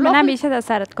 کلاه من نمیشه در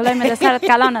سرت، کلاه من در سرت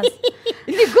کلان است.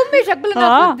 این گم میشه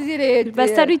بلا نخود زیر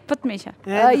بسته روی پت میشه.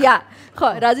 یا خب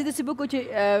راضی دستی بکو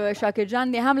که شاکر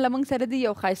جان دی هم لمنگ سر دی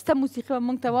یو خایسته موسیقی و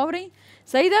منگ تواورین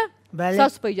سعیده؟ بله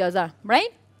ساس پا اجازه برین؟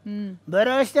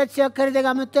 براشتت شاکر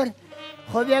دیگه مطور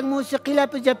خب یک موسیقی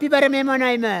لپ جپی برای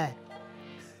میمانای ما.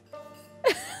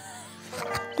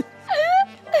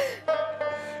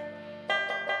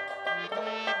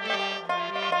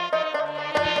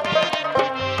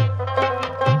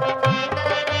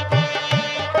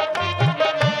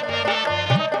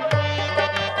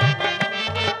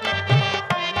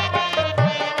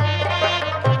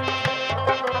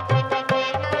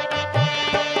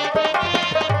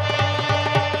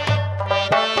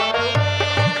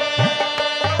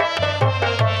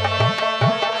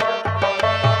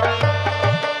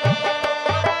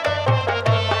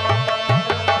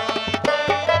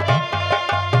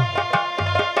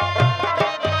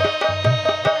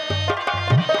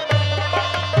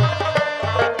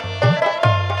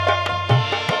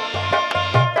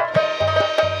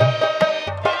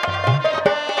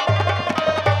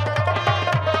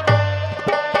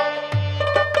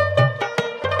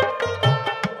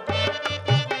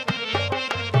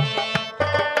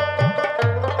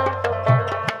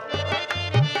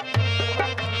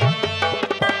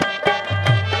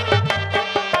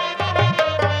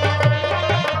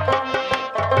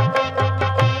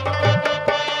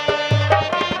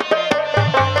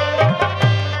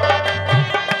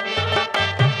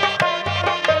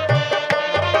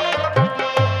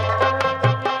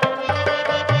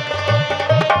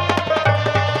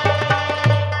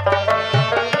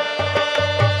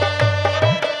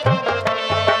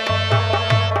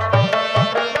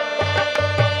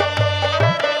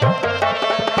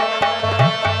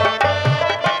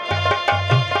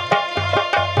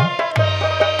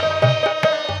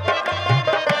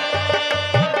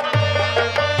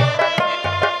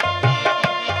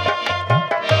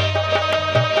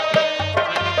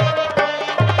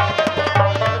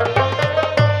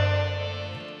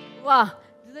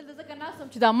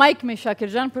 هستم چې دا مایک می شاکر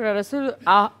جان پر رسول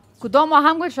کدام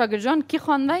آهنگ شاکر جان کی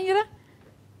خوانده ایره؟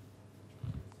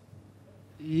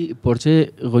 این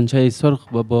پارچه غنچه سرخ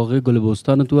و باغ گل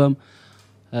بستان تو هم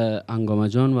انگامه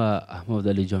جان و احمد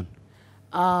علی جان.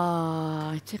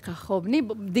 چقدر خوب. نی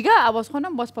دیگه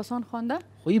آوازخوانم بازپسان خوانده؟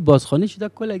 خب این بازخوانی شده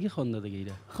کلگی خوانده دیگه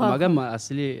ایره. مگه ما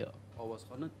اصلی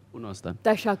آوازخوانه اون هستن.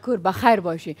 تشکر، بخیر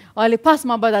باشی. حالا پس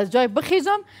من بعد از جای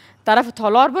بخیزم طرف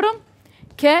تالار برم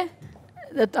که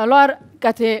تالار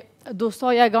که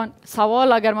دوستا یگان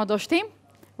سوال اگر ما داشتیم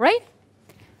right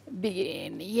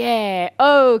بگیرین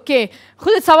اوکی.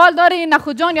 خودت سوال داری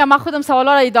نخود جان یا من خودم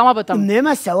سوالا را ادامه بدم؟ نه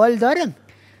من سوال دارم.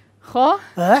 خب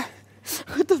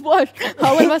تو باش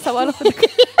اول من سوال خود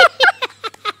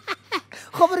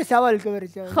خب برو سوال که برو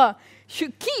سوال. خب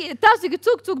کی تاسو کې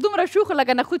څوک دومره شوخ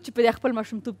لکه نه خود چې په خپل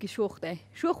ماشومتوب کې شوخ دی؟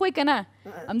 شوخ وای که نه؟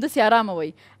 همداسې ارامه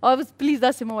وای. او پلیز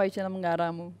داسې مه وایئ چې موږ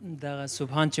ارام وو. دغه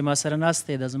سبحان چې ما سره ناست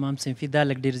دی د زما همصنفي دا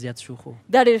لږ ډېر زیات شوخ و.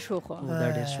 دا ډېر شوخ و.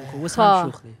 دا ډېر شوخ و. اوس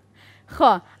هم شوخ دی.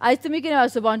 خب از تو میگیریم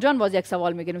از سبحان جان باز یک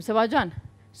سوال میگیریم.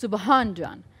 سبحان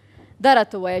جان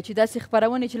درته وایه چې داسې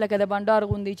خپرونې چې لکه د بنډار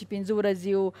غوندې چې 5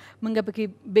 ورځې و موږ پکې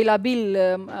بېلابېل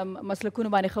مسلکونو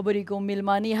باندې خبرې کوو،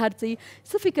 میلمانې هر څه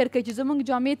څه فکر کوي چې زموږ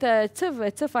جامعې ته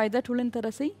څه فایده ټولنې ته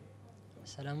رسوي؟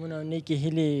 سلامونه او نیکې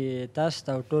هیلې تاسو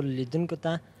ته او ټولو لیدونکو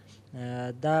ته.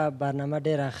 دا برنامه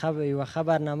ډېره یوه ښه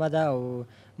برنامه ده او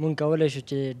موږ کولی شو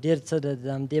چې ډېر څه د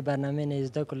همدې برنامې نه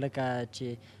زده کړو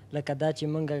لکه دا چې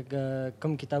موږ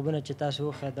کوم کتابونه چې تاسو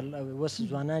وښودل اوس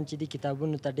ځوانان چې دي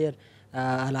کتابونو ته ډېر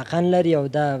علاقه لري او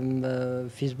دا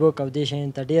فیسبوک او دې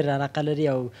شیانو ته ډېر علاقه لري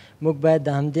او موږ باید د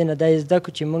همدې نه دا زده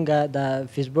کړو چې موږ د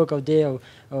فیسبوک او دې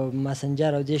او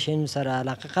مسنجر او دې شیانو سره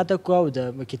علاقه قطع کړو او د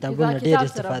کتابونو ډېر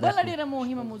استفاده بله ډېره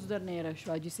مهمه موضوع درنه یې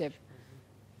راشوه حاجي صاحب،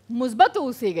 مثبت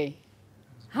اوسېږئ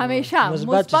همیشه.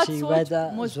 مثبت سوچ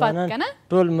مثبت کنه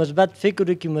ټول مثبت فکر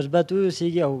وکړي، مثبت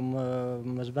اوسېږي او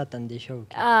مثبت اندیشه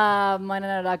وکړي.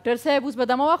 مننه ډاکټر صاحب. اوس به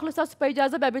دمه واخلو ستاسو په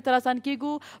اجازه بیا بېرته راسان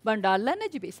کېږو بنډار له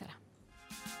نجیبې سره.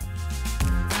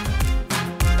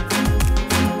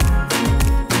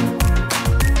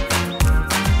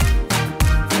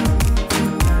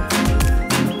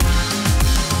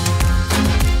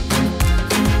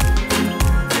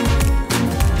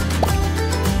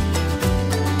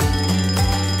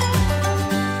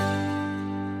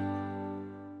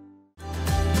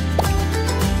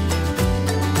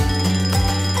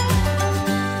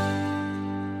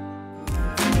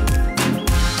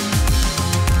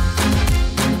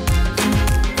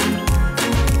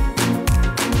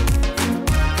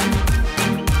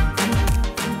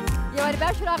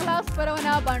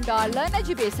 بنډار له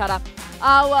نجیبې سره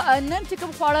او نن چې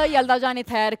کوم خواړه یلدا جانې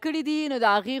تیار کړي دي نو د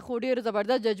هغې خو ډېر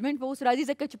زبردست ججمنټ به اوس راځي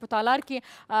ځکه چې په تالار کې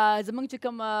زموږ چې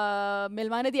کوم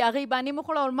میلمانه دي هغې باندې مو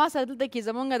خوړه او ما سره دلته کې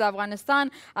زموږ د افغانستان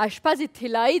اشپز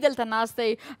طلایی دلته ناست دی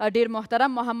ډېر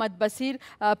محترم محمد بصیر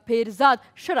پیرزاد.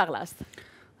 ښه راغلاست.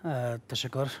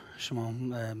 تشکر، شما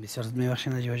بسیار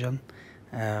میبخشید نجیبه جان.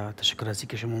 تشکر از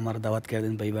اینکه شما ما رو دعوت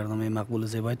کردین به این برنامه مقبول و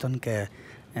زیبایتان که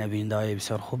بیننده های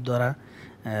بسیار خوب داره.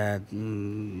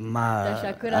 ما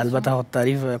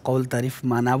البته قول تعریف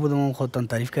ما نبودم، خودتان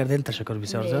تعریف کردین. تشکر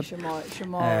بسیار زیاد.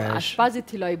 شما اشپز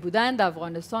طلایی بودن در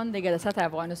افغانستان دیگه در سطح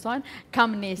افغانستان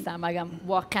کم نیستن، مگم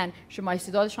واقعا شما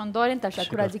استعدادشان دارین.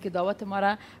 تشکر از اینکه دعوت ما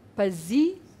را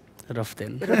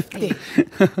پذیرفتین. رفتین.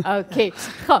 اوکی.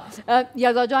 خب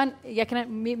یلدا جان یکنه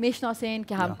میشناسین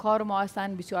که همکار ما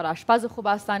هستن، بسیار اشپز خوب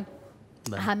هستن،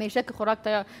 همیشه که خوراک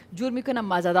تیار جور میکنم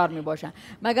مزه‌دار میباشن.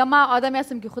 مگم من آدمی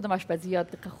هستم که خودم اشپزیات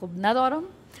خوب ندارم،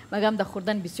 مگم در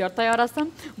خوردن بسیار تیار هستم.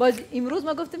 باز امروز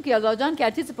ما گفتیم که یلدا جان که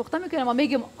هر چیز پخته میکنه ما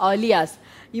میگیم عالی است.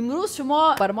 امروز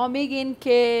شما بر ما میگین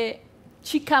که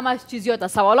چی کم است چی زیاد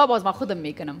است. سوالا باز من خودم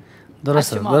میکنم.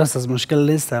 درست از مشکل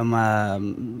نیست. ما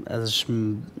ازش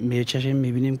میچشیم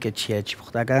میبینیم که چی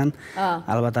پخته کردن.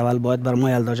 البته اول باید بر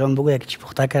ما یلدا جان بگو که چی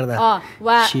پخته کرده.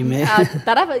 و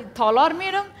طرف تالار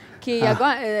میرم که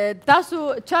یگان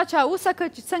تاسو چا اوسه که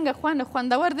څنګه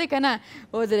خوندور دی که نه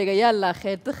او درېږه یالا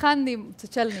خیر ته خاندې څه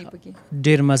چل نه پکې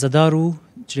ډېر مزهدار و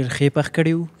چې ډېر ښې پخ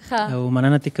کړي وو او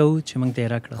مننه ترې کوو چې موږ ته یې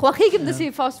راکړه. خوښېږي م داسې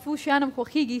فاسټ فوډ شیان هم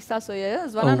خوښېږي ستاسو یې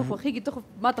ځوانانو خوښېږي. ته خو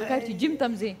ما ته ښکاري چې جیم ته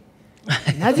هم ځې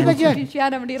نجیبه جان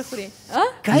شیان هم ډېر خورې.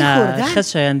 نه ښه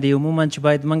شیان دي عموما چې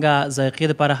باید موږ ذایقې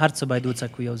دپاره هر څه باید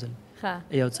وڅکو یو ځل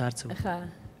یو څه هر څه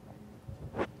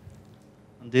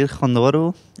ډېر خوندور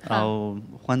و او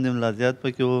خوند یې ملا زیات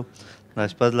پکې و. د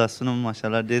اشپز لاسونه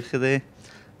ماشاءالله ډېر ښه دی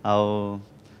او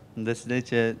داسې دی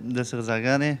چې داسې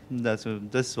غذاګانې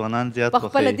داسې ځوانان زیات خوښوي. په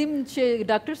خپله دیم چې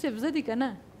ډاکټر صاحب زده دي که نه؟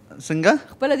 څنګه؟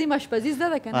 خپله دیم اشپزي زده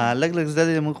ده که نه؟ لږ لږ زده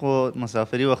دی. موږ خو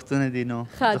مسافري وختونه دي نو.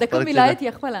 د کوم ولایت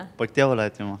یې خپله؟ پکتیا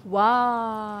ولایت یم.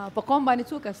 وا په قوم باندې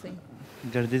څوک هستئ؟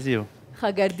 ګردیزي یو ښه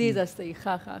ګردیز هستئ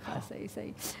ښه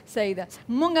صحیح ده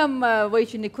مونږ هم وایي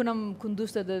چې نیکونه هم کندوز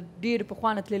ته د ډېر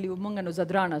پخوانه تللي وو مونږ نو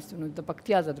زدران هستو نو د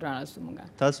پکتیا زدران هستو مونږ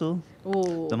تاسو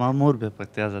زما مور به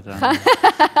پکتیا زدران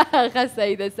ښه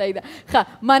صحیح ده ښه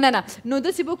مننه نو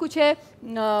داسې به وکړو چې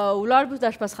ولاړ بو د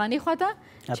اشپزخانې خواته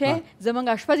چې زمونږ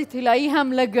اشپزې طلایي هم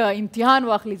لږ امتحان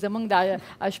واخلي زمونږ د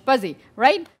اشپزې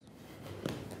رایټ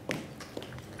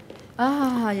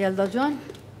یلدا جان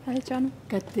بله جانم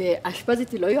که اشپز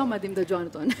طلایی آمدیم در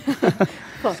جانتان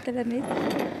مشکل نیست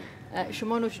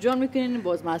شما نوش جان میکنین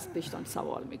باز من از پیشتان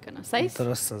سوال میکنم صحیح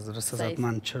درست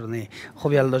حتما چرا نه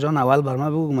خب یلدا جان اول بر من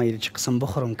بگو من چه قسم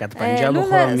بخورم که پنجه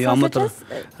بخورم یا متر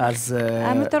از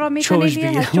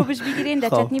چوبش بگیرین در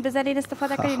چتنی بذارین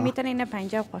استفاده کنین میتونین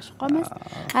پنجه قاشق است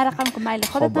هر رقم که میل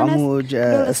خودتان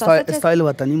است استایل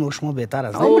وطنی ما شما بهتر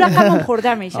است اون رقم هم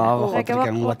خورده میشه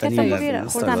وطنی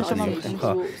خوردن شما میتونین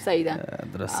صحیح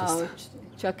درست است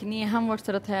چکنی هم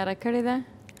ورسره تیار کړی ده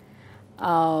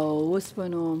او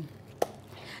وسپنو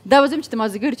دا وزم چې د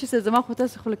مازدیګر چیز زما خو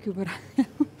تاسو خلک برای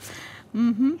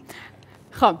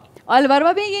خب حالا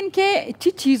برای بگین که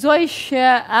چی چیزایش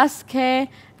است که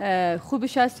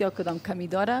خوبش است یا کدام کمی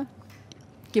داره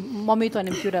که ما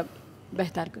میتونیم چی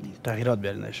بهتر کنیم تغییرات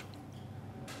بیارینش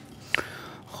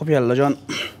خب یالا جان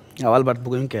اول باید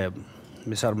بگویم که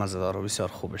بسیار مزه‌دار و بسیار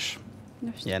خوبش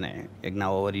یعنی یک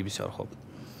نوآوری بسیار خوب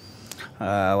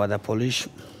و در پولیش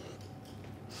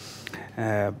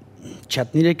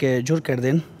چتنی را که جور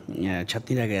کردین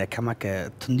چتنی را که کمک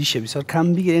تندیش بسیار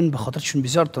کم بگیرین به خاطر چون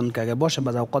بسیار تند که اگر باشه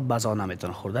بعض اوقات بعضا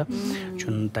نمیتونه خورده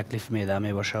چون تکلیف معده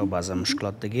می باشه و بعض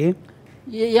مشکلات دیگه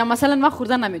یا مثلا من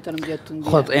خوردن نمیتونم زیاد تندی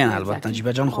خود این البته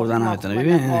نجیبه جان خوردن نمیتونه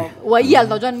ببین و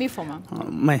یلدا جان میفهمم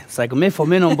من سعی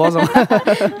میفهمینم بازم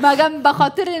مگم به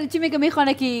خاطر چی میگه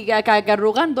میخونه که اگر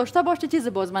روغن داشته باشه چیز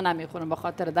باز من نمیخورم به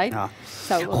خاطر دای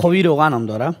خوبی روغن هم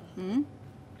داره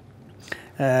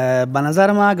به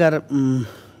نظر ما اگر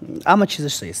همه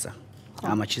چیزش صحیح است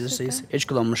همه چیزش صحیح است هیچ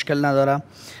کدام مشکل نداره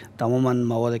تماما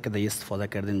موادی که در استفاده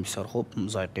کردین بسیار خوب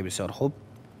ذائقه بسیار خوب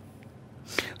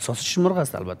ساسش مرغ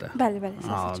است البته بله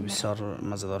بسیار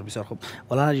مزه‌دار بسیار خوب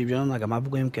والا نجیب جان اگه ما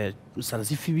بگویم که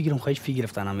سرزی فی بگیرم خواهش فی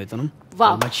گرفتن نمیتونم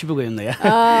ما چی بگویم دیگه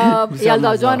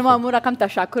یلدا جان ما رقم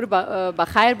تشکر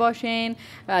بخیر باشین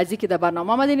از اینکه در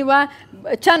برنامه آمدین و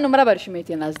چند نمره برش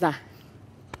میتین از 10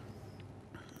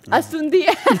 از تندی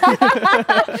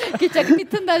که چکنی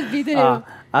تند از دیدنی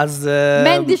از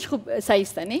مندیش خوب صحیح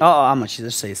است نه همه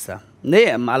چیزش صحیح است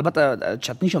نه البته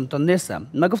چتنیش هم تند نیست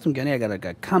من گفتم که نه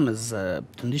اگر کم از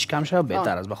تندیش کم شه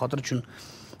بهتر است به خاطر چون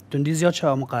تندی زیاد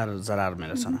شه مقدار ضرر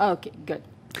میرسونه اوکی گود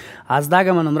از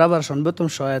داگه من نمره برشون بتم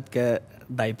شاید که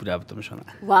دای پوره بتمشونه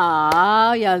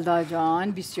واو یلدا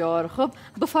جان بسیار خوب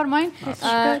بفرمایین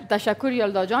تشکر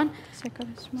یلدا جان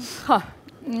خب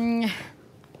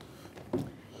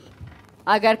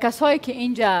اگر کسایی که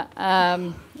اینجا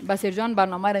بصیر جان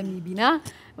برنامه را میبینه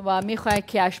و میخواد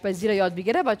که آشپزی را یاد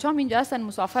بگیره بچه هم اینجا هستن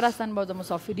مسافر هستن بعد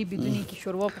مسافری بدونی که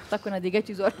شوروا پخته کنه دیگه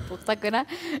چیزا رو پخته کنه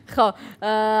خب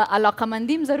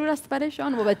علاقمندیم ضرور است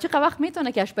برایشان و بچه وقت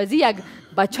میتونه که آشپزی یک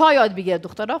بچه ها یاد بگیره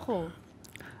دخترها خو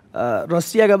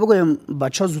راستی اگه بگویم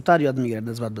بچه ها زودتر یاد میگیره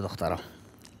نسبت به دخترها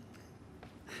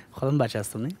خودم بچه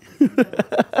هستم نه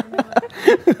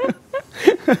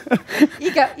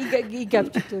این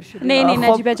گپ چطور شد؟ نه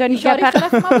نجیبه جان این گپ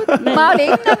ما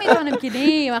این نمیدونم که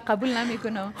نه من قبول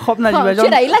نمیکنم خب نجیبه جان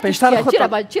پیشتر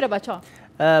چرا بچه ها؟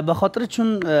 به خاطر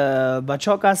چون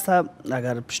بچه ها که هست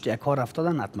اگر پشت یک کار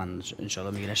افتادن حتما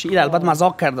انشاءالله میگیرن این البته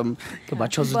مذاق کردم که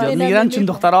بچه ها زود یاد میگیرن چون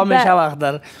دخترها میشه وقت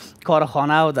در کار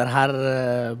خانه و در هر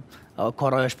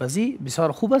کارهای آشپزی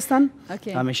بسیار خوب هستن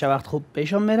همیشه وقت خوب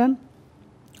پیشم میرن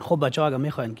خب بچه ها اگر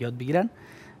میخواین که یاد بگیرن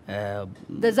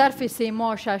در ظرف 3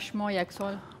 ماه 6 ماه 1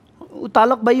 سال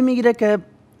تعلق به این میگیره که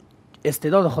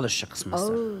استعداد خودش چه قسم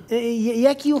است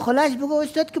یکی و خلاص بگو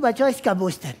استاد که بچه ها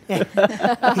اسکبوستن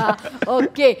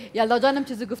اوکی یلدا جانم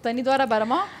چیزی گفتنی داره برای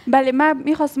ما؟ بله من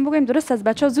میخواستم بگم درست از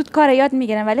بچه ها زود کار یاد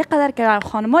میگیرن ولی قدر که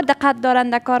خانم‌ها دقت دارن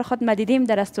در کار خود ما دیدیم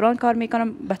در رستوران کار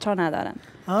میکنم بچه ها ندارن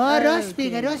راست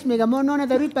میگه ما نان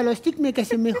در روی پلاستیک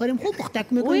میکشیم میخوریم خوب پختک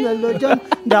میکنیم یلدا جان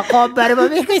در قاب برای ما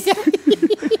میکشیم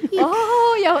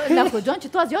یا خود جان چه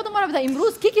تو از یاد ما بده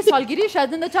امروز کی سالگیری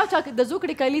شدن چا د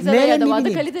زوکړي کلیزه یا د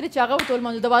واده کلیزه چې هغه ټول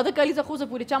منځ د واده کلیزه خو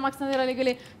پوری چا ماکس نه را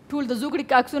لګلې ټول د زوکړي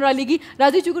کاکسون را لګي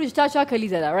راځي چې ګورې چا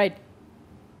کلیزه ده رائټ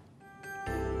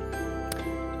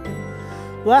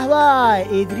واه واه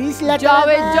ادریس لکه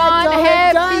جاوید جان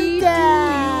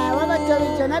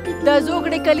هپی تو د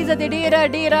زوکړي کلیزه د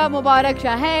ډیره مبارک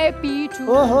شه هپی تو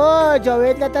اوهو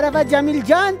جاوید له طرفه جمیل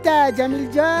جان ته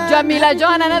جمیله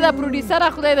جان نه د پروډوسر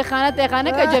خدای د خانه ته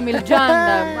خانه که جمیل جان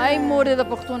ده ای مورد د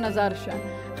پښتو نظر شه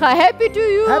هپی ټو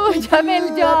یو جمیل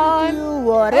جان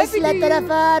وارث له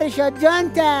طرفه رشاد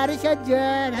جان ته رشاد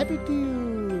جان هپی ټو یو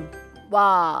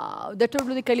واو د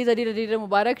ټولو د کلیزه ډېره ډېره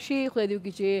مبارک شي خدای دې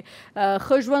وکړي چې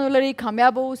ښه ژوند ولرئ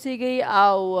کامیابه اوسیږئ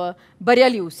او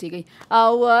بریالي اوسیږئ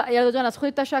او یادا جان از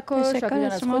خود تشکر شاکر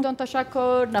جان از خودتان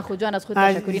تشکر نخود جان از خود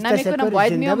تشکری نمیکنم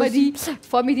باید می آمدی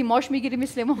فهمیدی ماش میگیری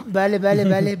مثل ما بله بله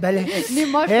بله بله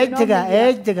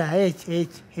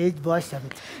هیچ باش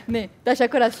نه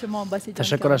تشکر از شما بسی جان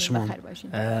تشکر از شما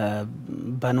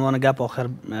به عنوان گپ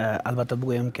آخر البته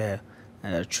بگویم که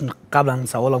چون قبلا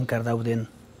سوالم کرده بودین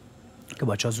که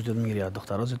بچه ها زودتون میگیره یا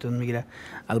دخترها زودتون میگیره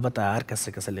البته هر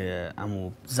کسی که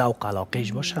امو ذوق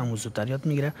علاقهش باشه امو زودتر یاد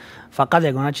میگیره فقط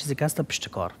یگانه چیزی که هست پشت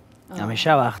کار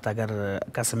همیشه وقت اگر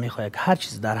کسی میخواد که هر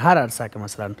چیز در هر عرصه که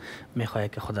مثلا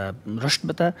میخواد که خود رشد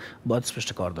بده باید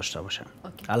پشت کار داشته باشه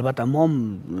البته ما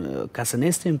کسی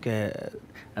نیستیم که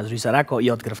از روی سرک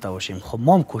یاد گرفته باشیم خب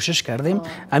ما هم کوشش کردیم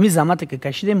همین زحمتی که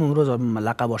کشیدیم امروز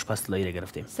لقب آشپز طلایی رو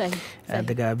گرفتیم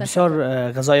دیگه بسیار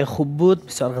غذای خوب بود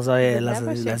بسیار غذای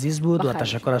لذیذ بود و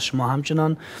تشکر از شما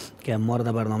همچنان که ما رو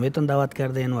در برنامه‌تون دعوت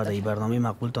کردین و در این برنامه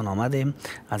مقبولتون آمدیم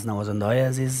از نوازنده های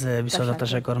عزیز بسیار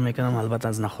تشکر میکنم البته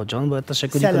از نخود جان باید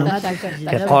تشکر کنم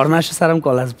که قارنش سرم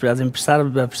کال از این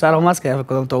پسر هم است که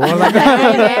کدام تو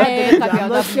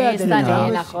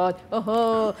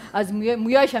از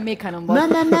مویاش هم میکنم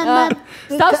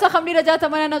تاسو څخه ډېره زیاته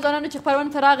مننه ځوانانو چې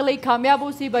خپرونې ته راغلی کامیاب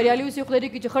اوسئ بریالي اوسئ خدای دې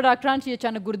وکړي چې ښه ډاکټران شئ د چا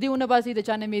نه ګردې ونه باسئ د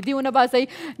چا نه معدې ونه باسئ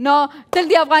نو تل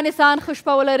د افغانستان ښه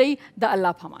شپه ولرئ د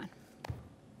الله په امان